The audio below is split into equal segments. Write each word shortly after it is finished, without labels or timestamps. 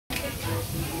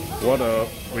What up?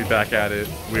 We back at it.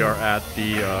 We are at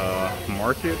the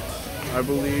market, I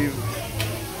believe.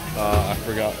 I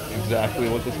forgot exactly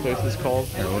what this place is called.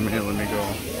 Here, let me go.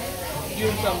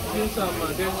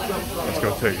 Let's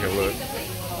go take a look.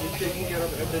 Taking care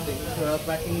of everything.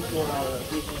 Packing for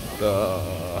The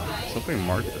something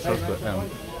market. It says the M.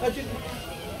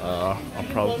 I'm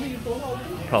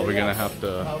probably gonna have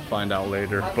to find out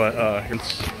later, but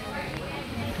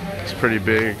it's pretty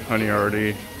big. Honey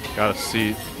already got a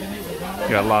seat.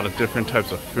 Got a lot of different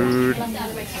types of food.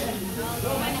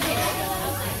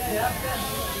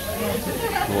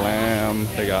 Lamb.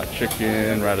 They got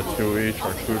chicken, ratatouille,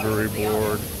 charcuterie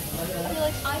board.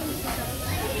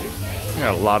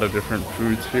 Got a lot of different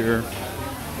foods here.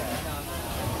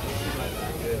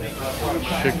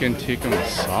 Chicken tikka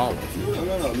masala.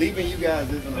 No, leaving you guys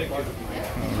isn't a part of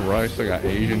my Rice, I got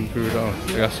Asian food. Oh,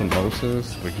 they got samosas,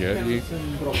 spaghetti,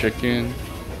 chicken,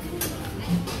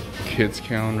 kids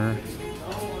counter.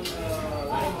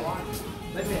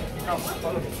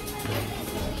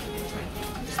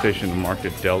 Station to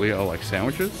Market deli. Oh, like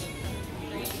sandwiches.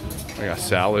 I got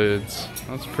salads.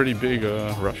 That's a pretty big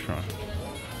restaurant.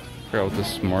 I forgot what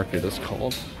this market is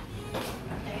called.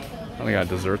 I got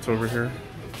desserts over here.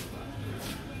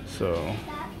 So,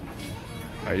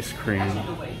 ice cream.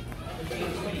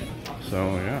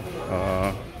 So yeah,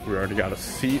 we already got a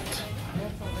seat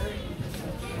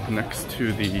next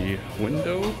to the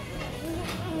window.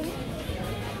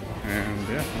 And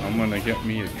yeah, I'm gonna get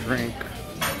me a drink.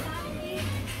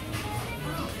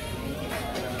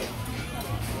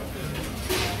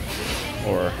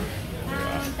 Or,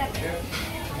 yeah,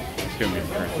 let's get me a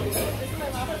drink.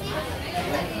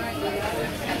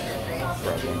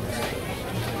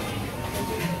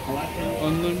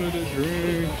 Unlimited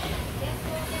drinks.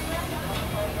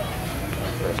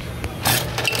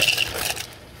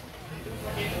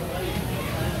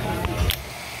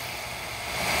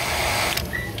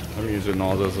 I'm using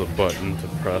all this as a button to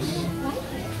press.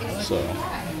 So,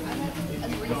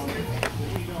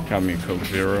 got me a Coke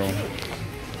Zero.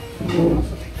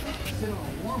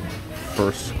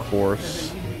 First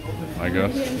course, I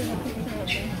guess.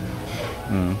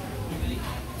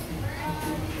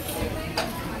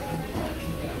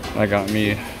 I got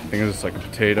me, I think it's like a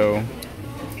potato,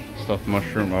 stuffed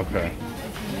mushroom. Okay.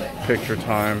 Picture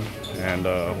time, and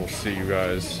we'll see you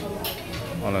guys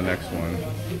on the next one.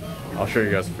 I'll show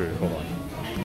you guys food. Hold on.